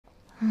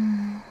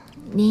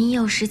您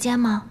有时间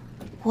吗？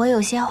我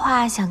有些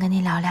话想跟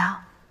您聊聊。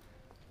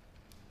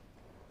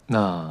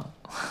那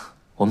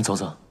我们走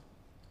走。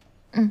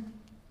嗯。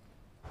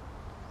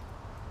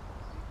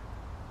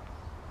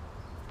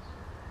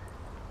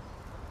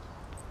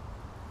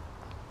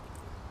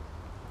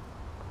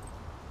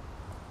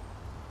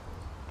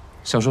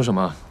想说什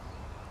么？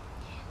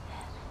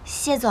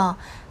谢总，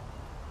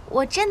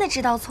我真的知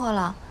道错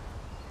了。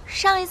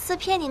上一次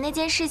骗你那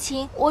件事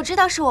情，我知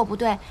道是我不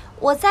对，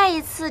我再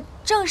一次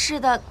正式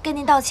的跟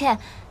您道歉，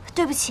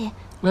对不起。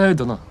哎，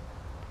等等，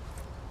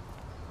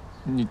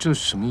你这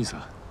是什么意思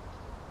啊？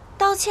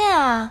道歉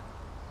啊！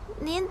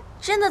您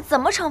真的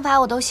怎么惩罚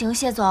我都行，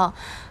谢总。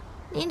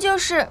您就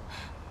是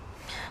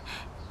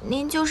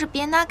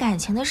别拿感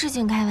情的事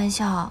情开玩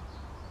笑。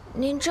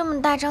您这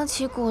么大张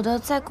旗鼓的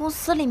在公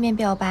司里面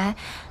表白，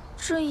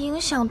这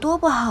影响多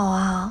不好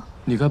啊！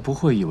你该不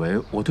会以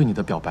为我对你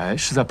的表白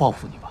是在报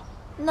复你吧？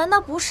难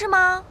道不是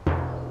吗？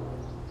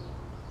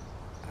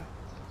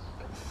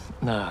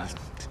那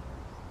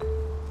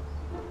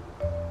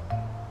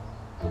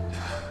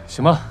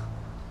行吧，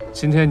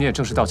今天你也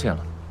正式道歉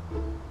了，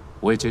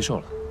我也接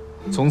受了，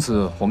从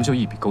此我们就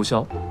一笔勾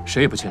销，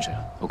谁也不欠谁了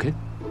 ，OK？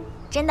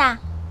 真的？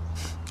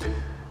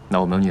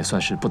那我们也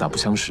算是不打不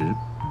相识，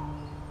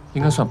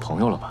应该算朋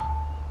友了吧？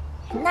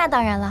那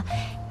当然了，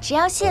只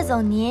要谢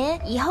总您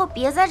以后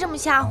别再这么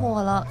吓唬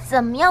我了，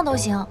怎么样都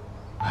行。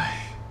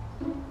哎，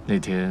那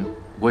天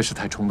我也是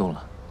太冲动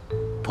了，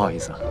不好意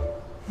思啊。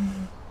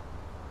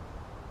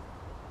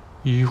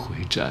迂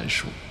回战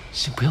术，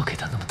先不要给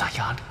他那么大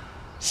压力，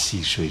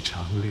细水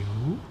长流。